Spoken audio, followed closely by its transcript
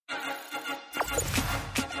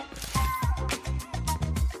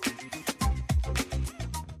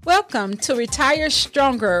Welcome to Retire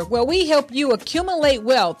Stronger, where we help you accumulate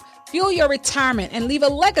wealth, fuel your retirement, and leave a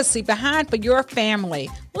legacy behind for your family.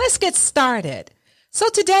 Let's get started. So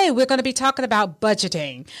today we're going to be talking about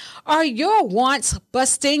budgeting. Are your wants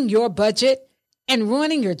busting your budget and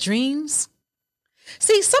ruining your dreams?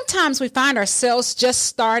 See, sometimes we find ourselves just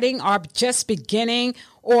starting or just beginning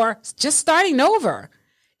or just starting over.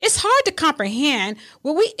 It's hard to comprehend,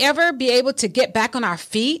 will we ever be able to get back on our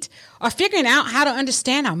feet or figuring out how to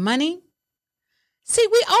understand our money? See,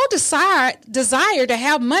 we all desire to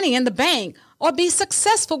have money in the bank or be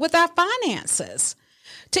successful with our finances.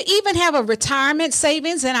 To even have a retirement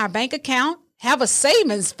savings in our bank account, have a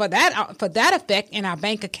savings for that effect in our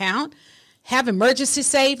bank account, have emergency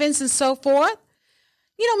savings and so forth.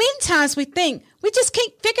 Many times we think we just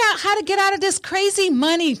can't figure out how to get out of this crazy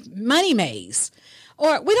money maze.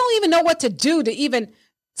 Or we don't even know what to do to even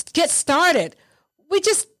get started. We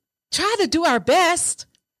just try to do our best.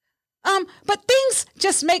 But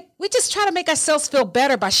we just try to make ourselves feel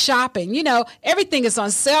better by shopping. Everything is on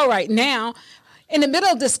sale right now. In the middle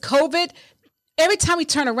of this COVID, every time we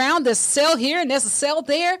turn around, there's a sale here and there's a sale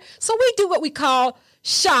there. So we do what we call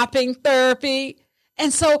shopping therapy.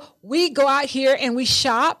 And so we go out here and we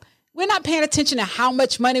shop. We're not paying attention to how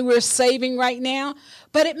much money we're saving right now,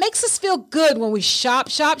 but it makes us feel good when we shop,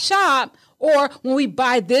 or when we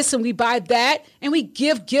buy this and we buy that and we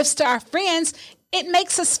give gifts to our friends. It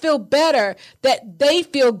makes us feel better that they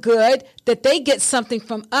feel good, that they get something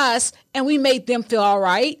from us and we made them feel all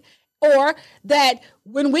right, or that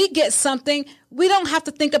when we get something, we don't have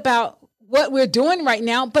to think about what we're doing right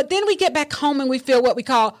now, but then we get back home and we feel what we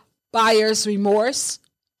call buyer's remorse.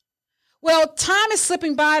 Well, time is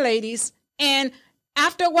slipping by, ladies, and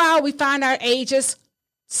after a while, we find our ages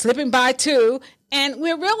slipping by too, and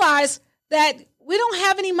we realize that we don't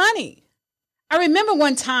have any money. I remember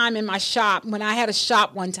one time in my shop, when I had a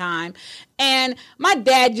shop one time, and my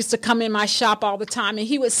dad used to come in my shop all the time, and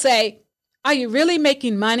he would say, "Are you really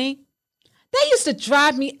making money?" That used to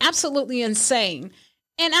drive me absolutely insane.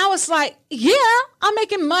 And I was like, yeah, I'm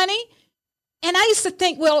making money. And I used to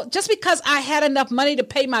think, well, just because I had enough money to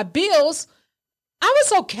pay my bills, I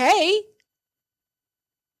was okay.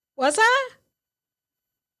 Was I?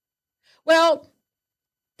 Well,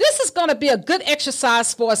 this is going to be a good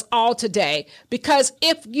exercise for us all today, because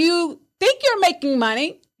if you think you're making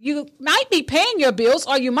money, you might be paying your bills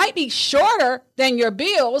or you might be shorter than your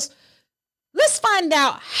bills. Let's find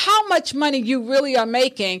out how much money you really are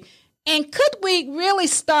making. And could we really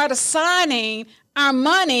start assigning our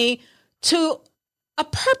money to a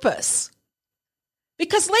purpose?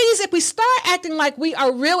 Because ladies, if we start acting like we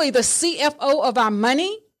are really the CFO of our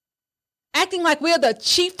money, acting like we're the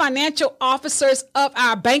chief financial officers of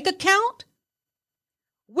our bank account,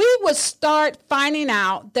 we would start finding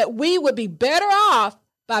out that we would be better off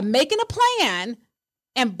by making a plan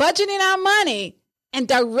and budgeting our money and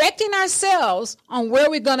directing ourselves on where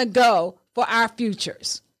we're going to go for our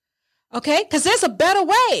futures. Okay? Because there's a better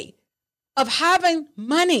way of having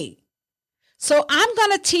money. So I'm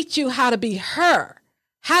going to teach you how to be her,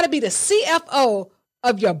 how to be the CFO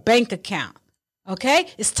of your bank account. Okay?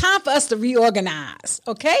 It's time for us to reorganize.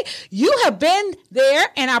 Okay? You have been there,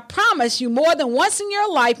 and I promise you, more than once in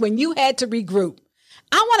your life when you had to regroup.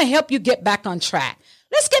 I want to help you get back on track.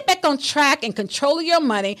 Let's get back on track and control your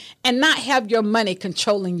money and not have your money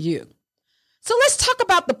controlling you. So let's talk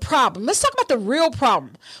about the problem. Let's talk about the real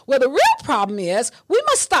problem. Well, the real problem is we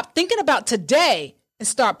must stop thinking about today and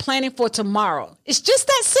start planning for tomorrow. It's just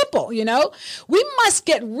that simple, We must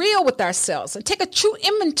get real with ourselves and take a true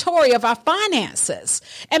inventory of our finances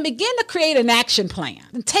and begin to create an action plan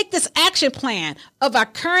and take this action plan of our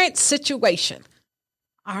current situation.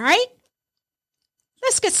 All right?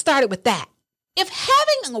 Let's get started with that. If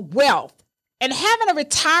having a wealth and having a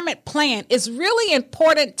retirement plan is really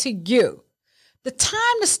important to you, the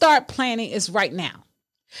time to start planning is right now.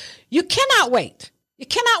 You cannot wait. You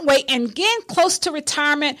cannot wait. And getting close to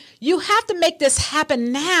retirement, you have to make this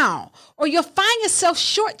happen now, or you'll find yourself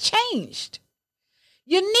shortchanged.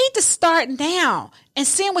 You need to start now and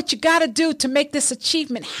seeing what you got to do to make this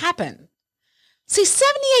achievement happen. See,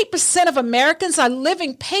 78% of Americans are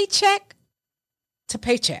living paycheck to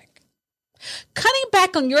paycheck. Cutting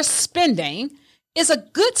back on your spending is a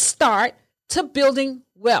good start to building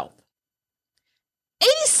wealth.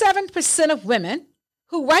 87% of women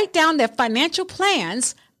who write down their financial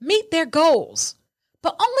plans meet their goals,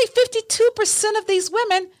 but only 52% of these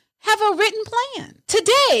women have a written plan.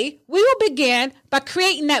 Today, we will begin by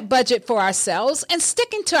creating that budget for ourselves and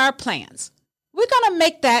sticking to our plans. We're going to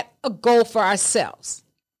make that a goal for ourselves.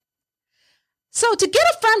 So to get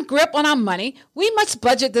a firm grip on our money, we must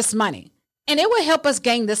budget this money. and it will help us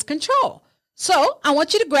gain this control. So I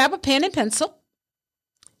want you to grab a pen and pencil,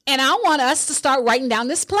 and I want us to start writing down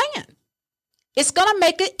this plan. It's going to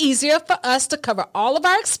make it easier for us to cover all of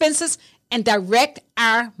our expenses and direct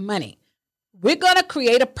our money. We're going to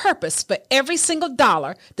create a purpose for every single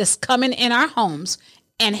dollar that's coming in our homes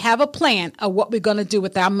and have a plan of what we're going to do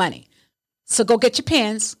with our money. So go get your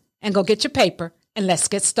pens and go get your paper, and let's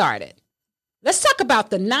get started. Let's talk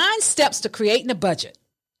about the 9 steps to creating a budget.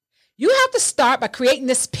 You have to start by creating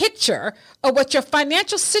this picture of what your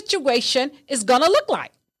financial situation is going to look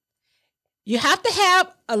like. You have to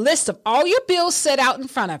have a list of all your bills set out in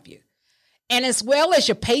front of you, and as well as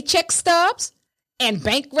your paycheck stubs and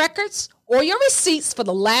bank records or your receipts for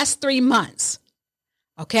the last 3 months.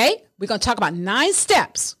 Okay, we're going to talk about 9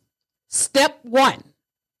 steps. Step 1.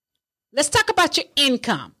 Let's talk about your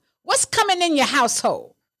income. What's coming in your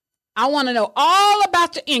household? I want to know all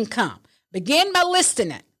about your income. Begin by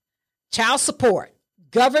listing it. Child support,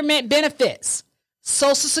 government benefits,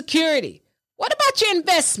 Social Security. What about your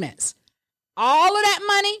investments? All of that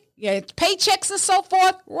money, your paychecks and so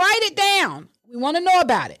forth, write it down. We want to know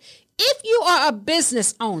about it. If you are a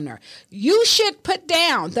business owner, you should put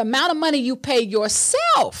down the amount of money you pay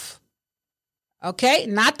yourself. Okay,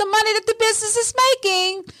 not the money that the business is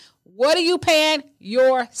making. What are you paying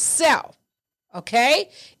yourself? Okay,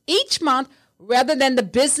 each month rather than the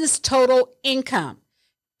business total income.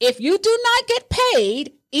 If you do not get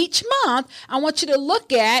paid each month, I want you to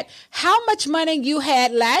look at how much money you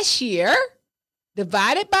had last year,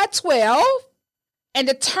 divided by 12, and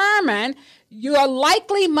determine your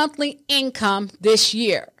likely monthly income this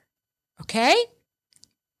year. Okay?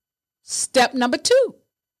 Step number 2.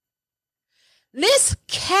 List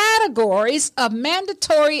categories of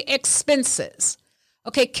mandatory expenses.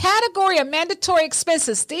 Okay, category of mandatory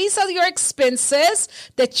expenses. These are your expenses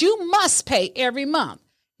that you must pay every month.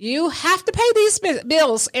 You have to pay these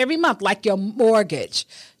bills every month, like your mortgage,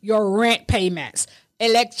 your rent payments,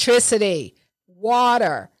 electricity,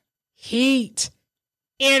 water, heat,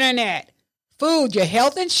 internet, food, your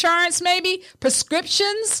health insurance, maybe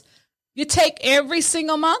prescriptions you take every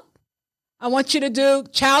single month. I want you to do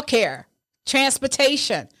childcare,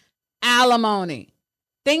 transportation, alimony,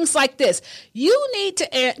 things like this. You need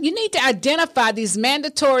to identify these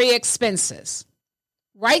mandatory expenses.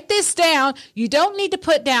 Write this down. You don't need to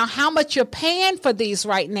put down how much you're paying for these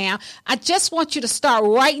right now. I just want you to start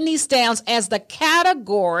writing these down as the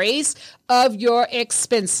categories of your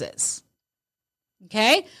expenses.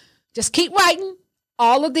 Okay? Just keep writing.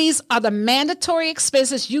 All of these are the mandatory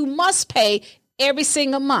expenses you must pay every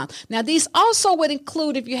single month. Now, these also would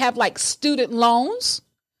include if you have like student loans,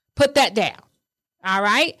 put that down. All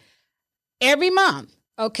right? Every month.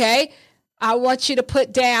 Okay? I want you to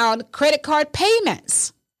put down credit card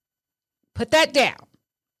payments. Put that down.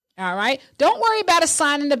 All right. Don't worry about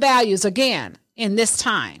assigning the values again in this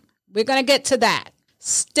time. We're going to get to that.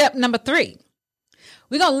 Step number 3.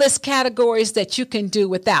 We're going to list categories that you can do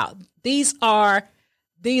without. These are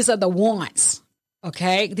the wants.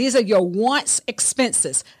 Okay. These are your wants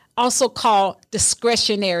expenses, also called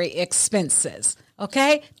discretionary expenses.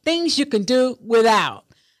 Okay. Things you can do without.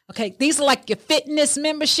 Okay, these are like your fitness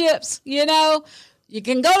memberships, you know. You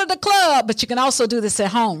can go to the club, but you can also do this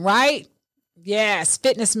at home, right? Yes,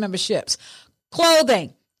 fitness memberships.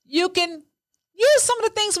 Clothing. You can use some of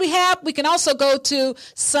the things we have. We can also go to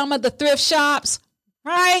some of the thrift shops,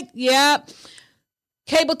 right? Yeah.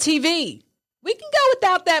 Cable TV. We can go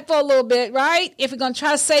without that for a little bit, right? If we're going to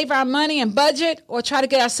try to save our money and budget or try to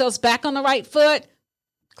get ourselves back on the right foot,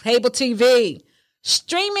 cable TV.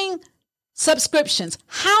 Streaming subscriptions.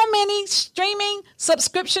 How many streaming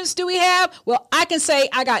subscriptions do we have? Well, I can say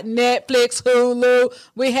I got Netflix, Hulu.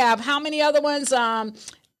 We have how many other ones?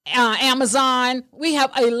 Amazon. We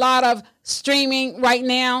have a lot of streaming right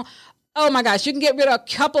now. Oh my gosh, you can get rid of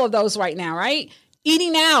a couple of those right now, right?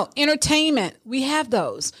 Eating out, entertainment. We have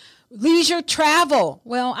those. Leisure travel.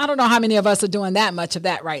 Well, I don't know how many of us are doing that much of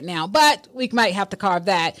that right now, but we might have to carve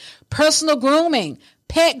that. Personal grooming,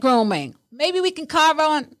 pet grooming. Maybe we can carve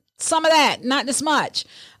on some of that, not this much.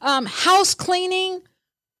 House cleaning,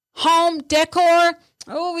 home decor.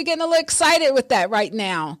 Oh, we're getting a little excited with that right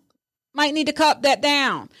now. Might need to cut that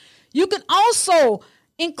down. You can also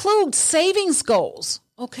include savings goals,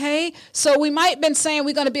 okay? So we might have been saying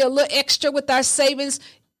we're going to be a little extra with our savings.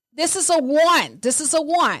 This is a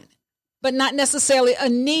want. But not necessarily a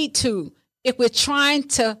need to if we're trying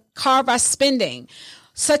to carve our spending,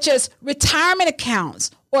 such as retirement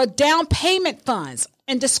accounts or down payment funds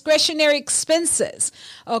and discretionary expenses.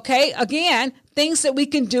 Okay, again, things that we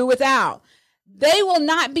can do without. They will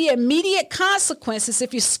not be immediate consequences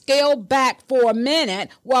if you scale back for a minute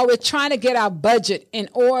while we're trying to get our budget in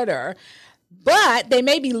order. But they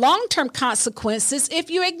may be long-term consequences if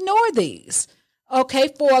you ignore these, okay,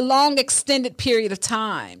 for a long extended period of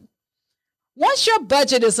time. Once your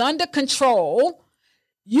budget is under control,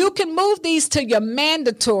 you can move these to your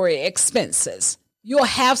mandatory expenses. You'll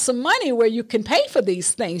have some money where you can pay for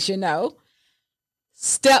these things,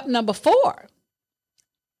 Step number 4,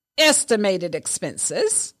 estimated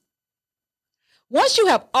expenses. Once you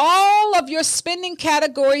have all of your spending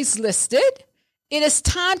categories listed, it is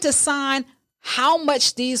time to assign how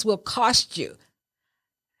much these will cost you,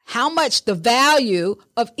 how much the value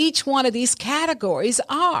of each one of these categories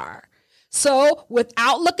are. So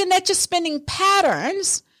without looking at your spending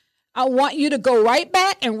patterns, I want you to go right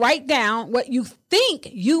back and write down what you think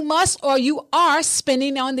you must or you are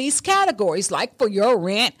spending on these categories, like for your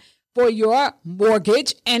rent, for your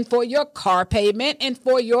mortgage, and for your car payment, and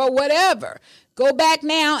for your whatever. Go back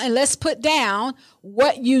now and let's put down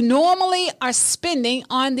what you normally are spending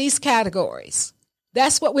on these categories.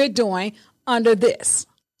 That's what we're doing under this.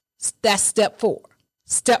 That's step 4.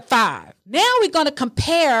 Step 5. Now we're going to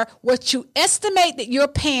compare what you estimate that you're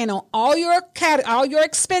paying on all your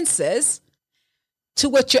expenses to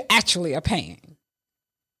what you actually are paying.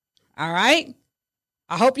 All right?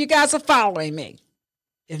 I hope you guys are following me.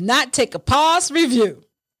 If not, take a pause, review.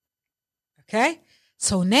 Okay?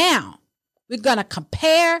 So now we're going to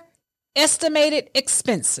compare estimated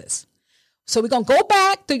expenses. So we're going to go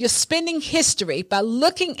back through your spending history by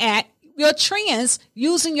looking at your trends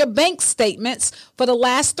using your bank statements for the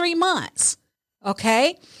last 3 months,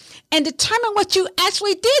 okay? And determine what you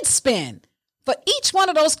actually did spend for each one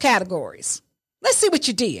of those categories. Let's see what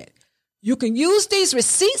you did. You can use these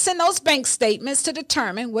receipts and those bank statements to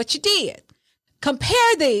determine what you did.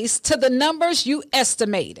 Compare these to the numbers you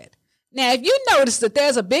estimated. Now, if you notice that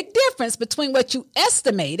there's a big difference between what you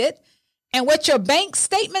estimated and what your bank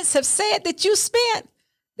statements have said that you spent,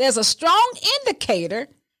 there's a strong indicator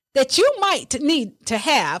that you might need to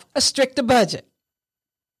have a stricter budget.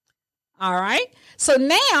 All right. So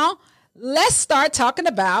now let's start talking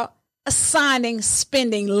about assigning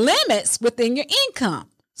spending limits within your income.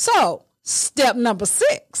 So step number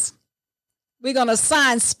 6, we're going to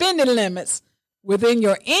assign spending limits within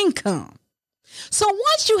your income. So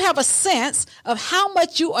once you have a sense of how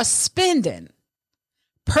much you are spending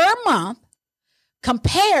per month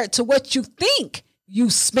compared to what you think you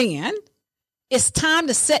spend, it's time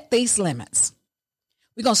to set these limits.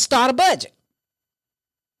 We're going to start a budget,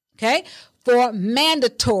 okay, for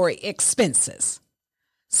mandatory expenses.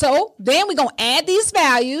 So then we're going to add these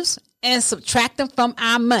values and subtract them from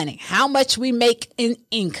our money, how much we make in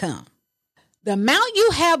income. The amount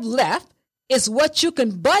you have left is what you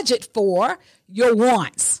can budget for your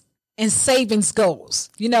wants and savings goals.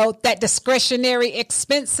 That discretionary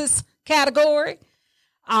expenses category.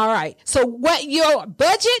 All right. So what you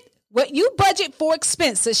budget for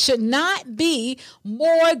expenses should not be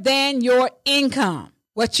more than your income.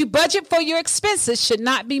 What you budget for your expenses should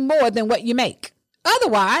not be more than what you make.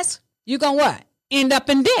 Otherwise, you're going to what? End up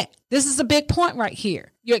in debt. This is a big point right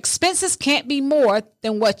here. Your expenses can't be more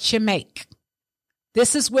than what you make.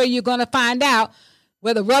 This is where you're going to find out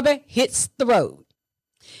where the rubber hits the road.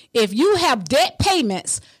 If you have debt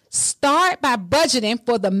payments, start by budgeting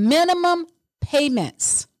for the minimum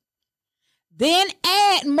payments. Then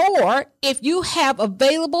add more if you have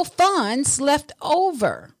available funds left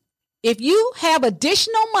over. If you have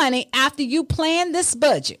additional money after you plan this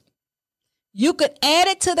budget, you could add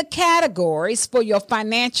it to the categories for your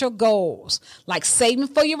financial goals, like saving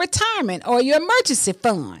for your retirement or your emergency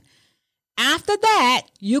fund. After that,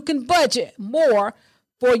 you can budget more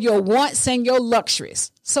for your wants and your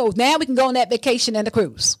luxuries. So now we can go on that vacation and the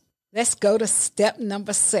cruise. Let's go to step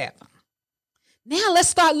number 7. Now let's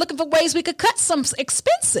start looking for ways we could cut some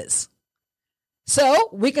expenses. So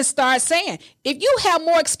we can start saying, if you have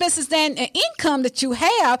more expenses than an income that you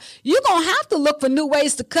have, you're going to have to look for new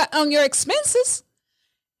ways to cut on your expenses.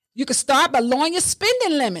 You can start by lowering your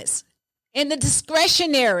spending limits in the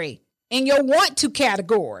discretionary in your want to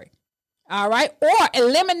category. All right. Or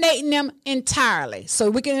eliminating them entirely. So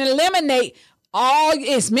we can eliminate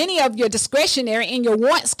as many of your discretionary in your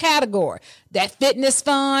wants category. That fitness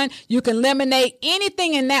fund, you can eliminate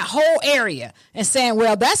anything in that whole area and saying,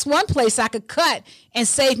 well, that's one place I could cut and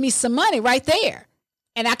save me some money right there.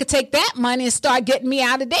 And I could take that money and start getting me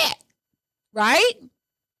out of debt. Right?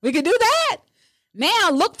 We could do that.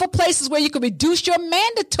 Now look for places where you can reduce your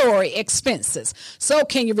mandatory expenses. So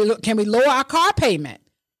can we lower our car payment?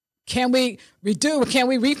 Can we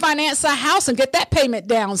refinance our house and get that payment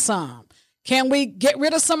down some? Can we get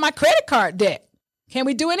rid of some of my credit card debt? Can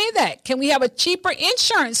we do any of that? Can we have a cheaper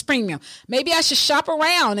insurance premium? Maybe I should shop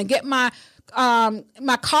around and get my car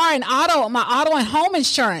and auto and home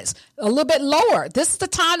insurance a little bit lower. This is the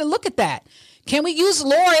time to look at that. Can we use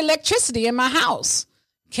lower electricity in my house?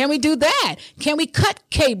 Can we do that? Can we cut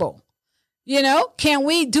cable? Can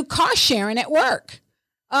we do car sharing at work?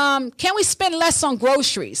 Can we spend less on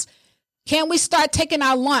groceries? Can we start taking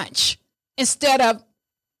our lunch instead of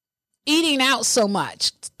eating out so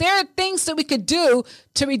much? There are things that we could do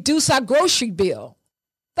to reduce our grocery bill.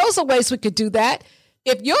 Those are ways we could do that.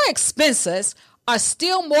 If your expenses are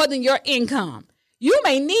still more than your income, you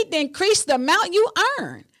may need to increase the amount you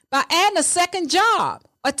earn by adding a second job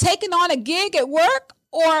or taking on a gig at work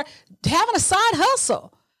or having a side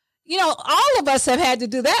hustle. All of us have had to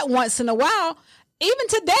do that once in a while. Even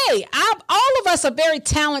today, all of us are very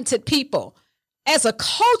talented people. As a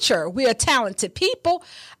culture, we are talented people.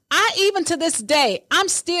 Even to this day, I'm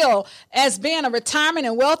still, as being a retirement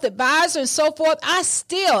and wealth advisor and so forth, I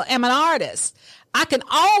still am an artist. I can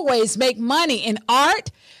always make money in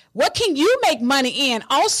art. What can you make money in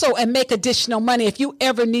also and make additional money if you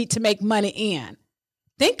ever need to make money in?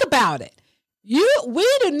 Think about it.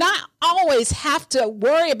 We do not always have to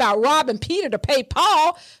worry about robbing Peter to pay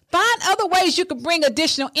Paul. Find other ways you can bring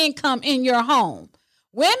additional income in your home.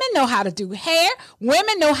 Women know how to do hair.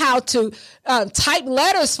 Women know how to type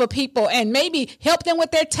letters for people and maybe help them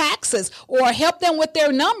with their taxes or help them with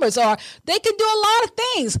their numbers, or they can do a lot of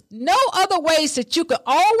things. No other ways that you can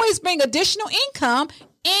always bring additional income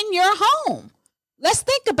in your home. Let's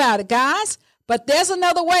think about it, guys. But there's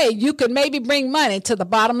another way you can maybe bring money to the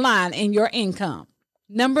bottom line in your income.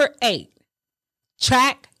 Number 8,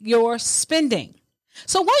 track your spending.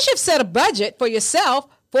 So once you've set a budget for yourself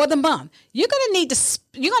for the month, you're going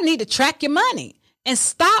to need to track your money and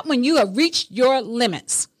stop when you have reached your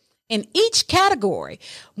limits in each category.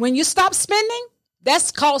 When you stop spending,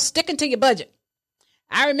 that's called sticking to your budget.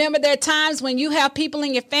 I remember there are times when you have people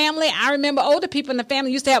in your family. I remember older people in the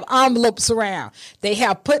family used to have envelopes around. They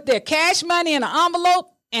have put their cash money in an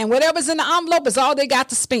envelope, and whatever's in the envelope is all they got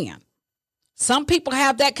to spend. Some people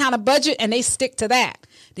have that kind of budget and they stick to that.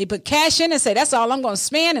 They put cash in and say, that's all I'm going to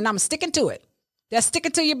spend and I'm sticking to it. That's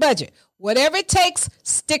sticking to your budget. Whatever it takes,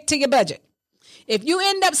 stick to your budget. If you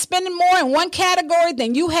end up spending more in one category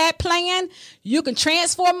than you had planned, you can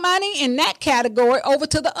transfer money in that category over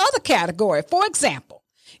to the other category. For example,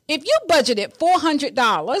 if you budgeted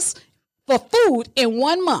 $400 for food in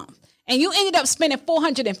 1 month and you ended up spending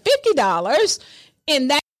 $450 in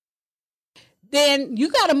that, then you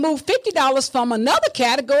got to move $50 from another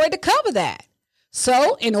category to cover that.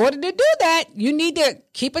 So in order to do that, you need to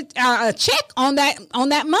keep a check on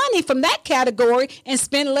that money from that category and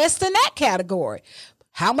spend less than that category.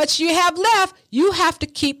 How much you have left, you have to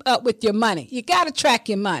keep up with your money. You got to track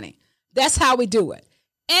your money. That's how we do it.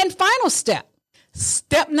 And final step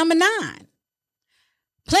number 9,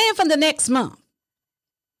 plan for the next month.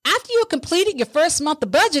 After you completed your first month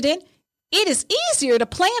of budgeting, it is easier to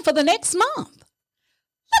plan for the next month.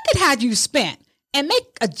 Look at how you spent and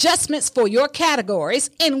make adjustments for your categories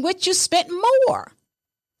in which you spent more.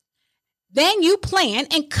 Then you plan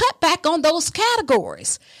and cut back on those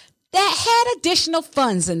categories that had additional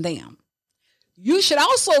funds in them. You should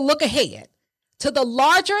also look ahead to the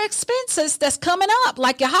larger expenses that's coming up,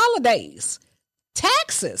 like your holidays,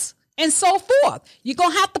 taxes, and so forth. You're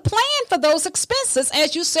going to have to plan for those expenses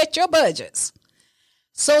as you set your budgets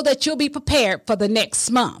so that you'll be prepared for the next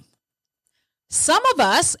month. Some of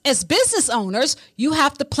us, as business owners, you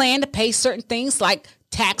have to plan to pay certain things like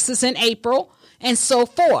taxes in April and so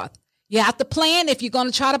forth. You have to plan if you're going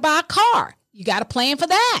to try to buy a car. You got to plan for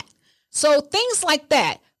that. So things like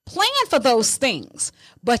that. Plan for those things.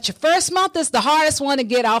 But your first month is the hardest one to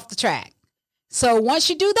get off the track. So once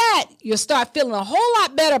you do that, you'll start feeling a whole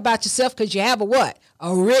lot better about yourself because you have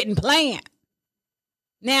a written plan.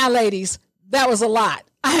 Now, ladies, that was a lot.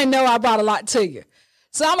 I know I brought a lot to you.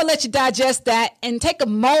 So I'm going to let you digest that and take a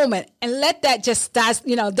moment and let that just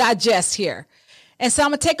digest here. And so I'm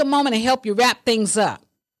going to take a moment and help you wrap things up.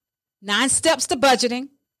 9 steps to budgeting.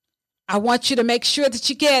 I want you to make sure that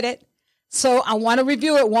you get it. So I want to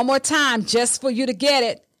review it one more time just for you to get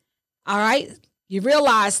it. All right. You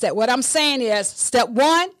realize that what I'm saying is step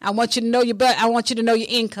 1, I want you to know I want you to know your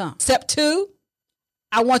income. Step 2,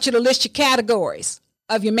 I want you to list your categories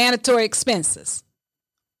of your mandatory expenses.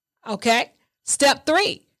 Okay. Step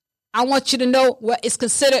 3, I want you to know what is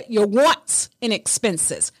considered your wants and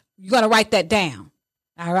expenses. You're going to write that down.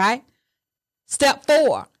 All right. Step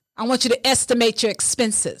 4, I want you to estimate your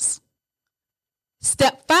expenses.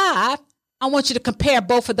 Step 5, I want you to compare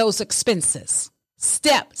both of those expenses.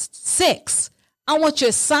 Step 6, I want you to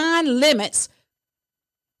assign limits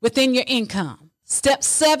within your income. Step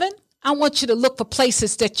 7, I want you to look for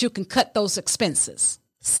places that you can cut those expenses.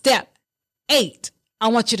 Step 8, I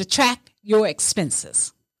want you to track your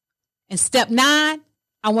expenses. And step 9,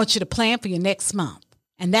 I want you to plan for your next month.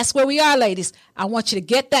 And that's where we are, ladies. I want you to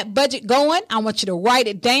get that budget going. I want you to write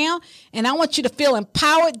it down. And I want you to feel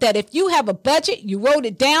empowered that if you have a budget, you wrote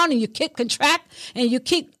it down and you keep track and you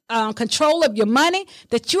keep control of your money,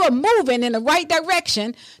 that you are moving in the right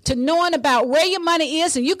direction to knowing about where your money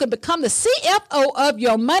is, and you can become the CFO of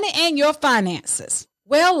your money and your finances.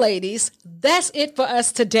 Well, ladies, that's it for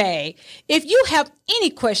us today. If you have any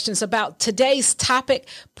questions about today's topic,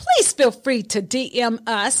 please feel free to DM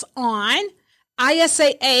us on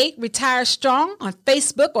ISAA Retire Strong on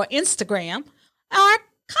Facebook or Instagram, or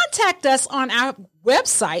contact us on our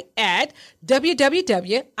website at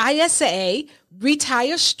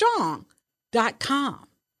www.isaretirestrong.com.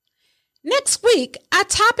 Next week, our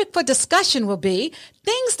topic for discussion will be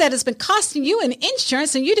things that has been costing you in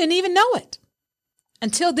insurance and you didn't even know it.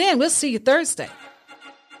 Until then, we'll see you Thursday.